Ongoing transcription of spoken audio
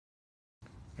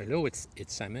Hello, it's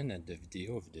Simon at the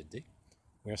video of the day.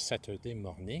 We're Saturday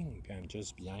morning. I'm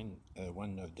just behind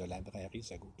one of the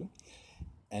libraries I go to.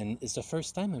 And it's the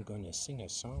first time I'm going to sing a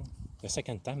song. The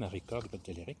second time I record with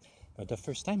the lyrics. But the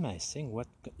first time I sing What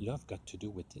Love Got to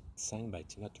Do With It, sang by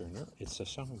Tina Turner. It's a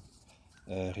song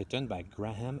written by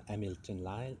Graham Hamilton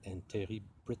Lyle and Terry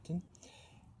Britton.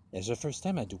 It's the first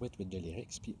time I do it with the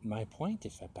lyrics. My point,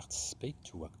 if I participate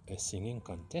to a singing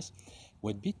contest,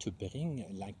 would be to bring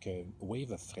like a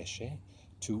wave of fresh air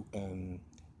to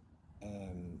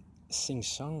sing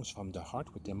songs from the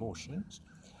heart with emotions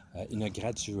in a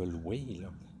gradual way,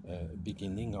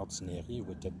 beginning ordinary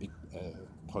with a big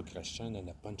progression and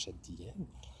a punch at the end.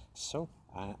 So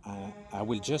I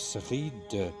will just read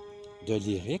the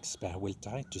lyrics, but I will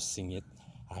try to sing it.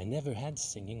 I never had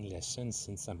singing lessons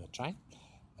since I'm a child.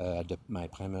 At my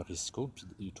primary school,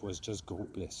 it was just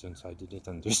group lessons. I didn't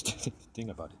understand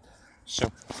anything about it.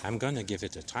 So I'm gonna give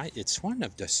it a try. It's one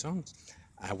of the songs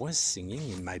I was singing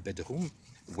in my bedroom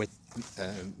with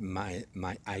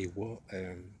my Iowa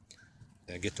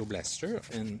ghetto blaster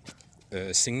and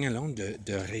singing along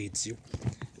the radio.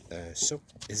 So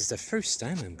it's the first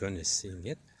time I'm gonna sing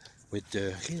it with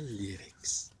the real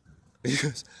lyrics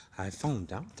because I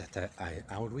found out that I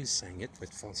always sang it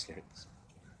with false lyrics.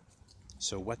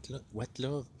 So what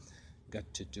love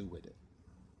got to do with it?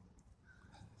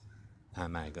 Oh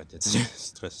my God, it's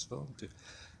stressful.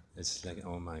 It's like,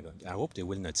 oh my God. I hope they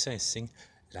will not say I sing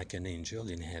like an angel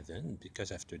in heaven,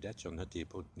 because after that you're not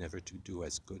able never to do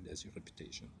as good as your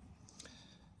reputation.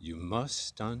 You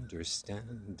must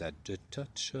understand that the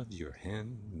touch of your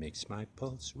hand makes my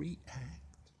pulse react.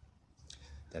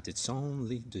 That it's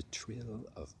only the thrill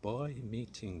of boy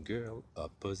meeting girl,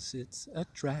 opposites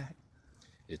attract.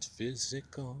 It's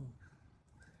physical,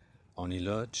 only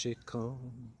logical.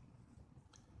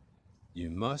 You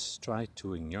must try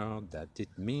to ignore that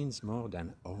it means more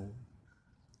than home.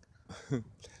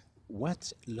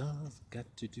 What's love got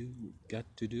to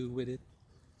do with it?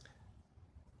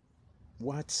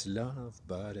 What's love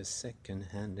but a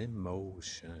second-hand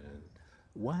emotion?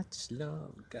 What's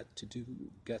love got to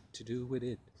do with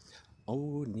it?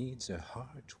 Oh, needs a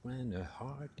heart when a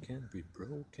heart can be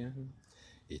broken.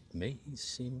 It may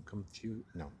seem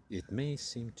it may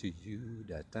seem to you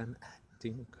that I'm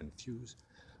acting confused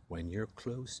when you're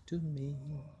close to me.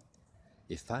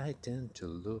 If I tend to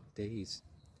look dazed,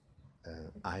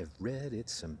 I've read it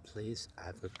someplace,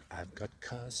 I've got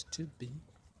cause to be.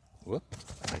 Whoop,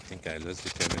 I think I lost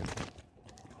the camera.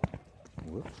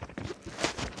 Whoop.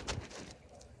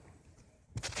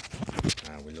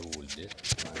 I will hold it.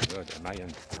 My God, am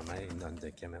I on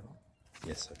the camera?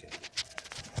 Yes, okay.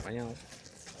 Voyons.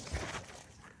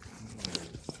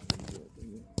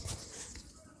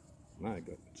 My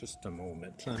God, just a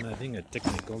moment. I'm having a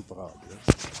technical problem.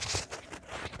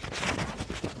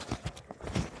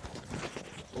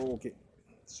 Okay,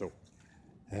 so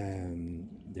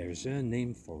there's a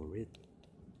name for it.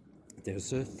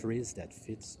 There's a phrase that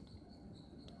fits.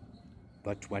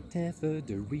 But whatever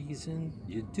the reason,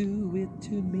 you do it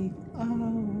to me.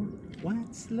 Oh,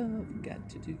 what's love got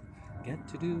to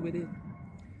do with it?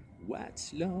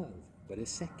 What's love but a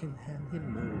second-hand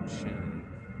emotion?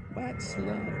 What's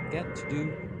love got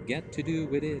to do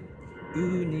with it?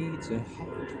 Who needs a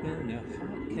heart when a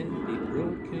heart can be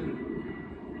broken?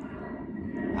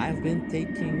 I've been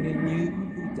taking a new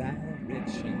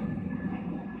direction,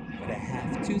 but I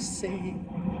have to say,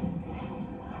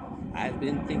 I've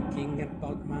been thinking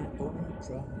about my own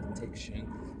protection.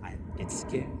 It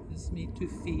scares me to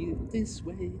feel this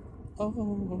way. Oh,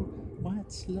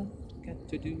 what's love got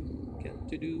to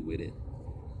do with it?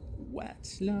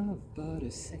 What's love but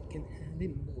a second-hand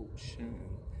emotion?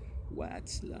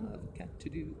 What's love got to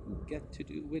do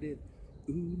with it?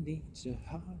 Who needs a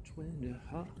heart when a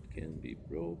heart can be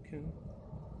broken?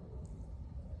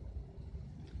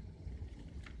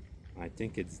 I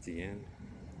think it's the end.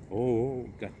 Oh,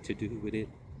 got to do with it.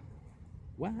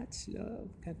 What's love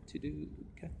got to do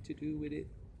with it?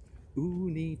 Who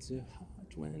needs a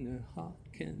heart when a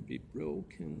heart can be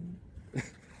broken?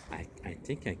 I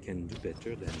think I can do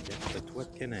better than that, but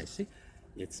what can I say?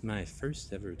 It's my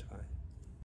first ever try.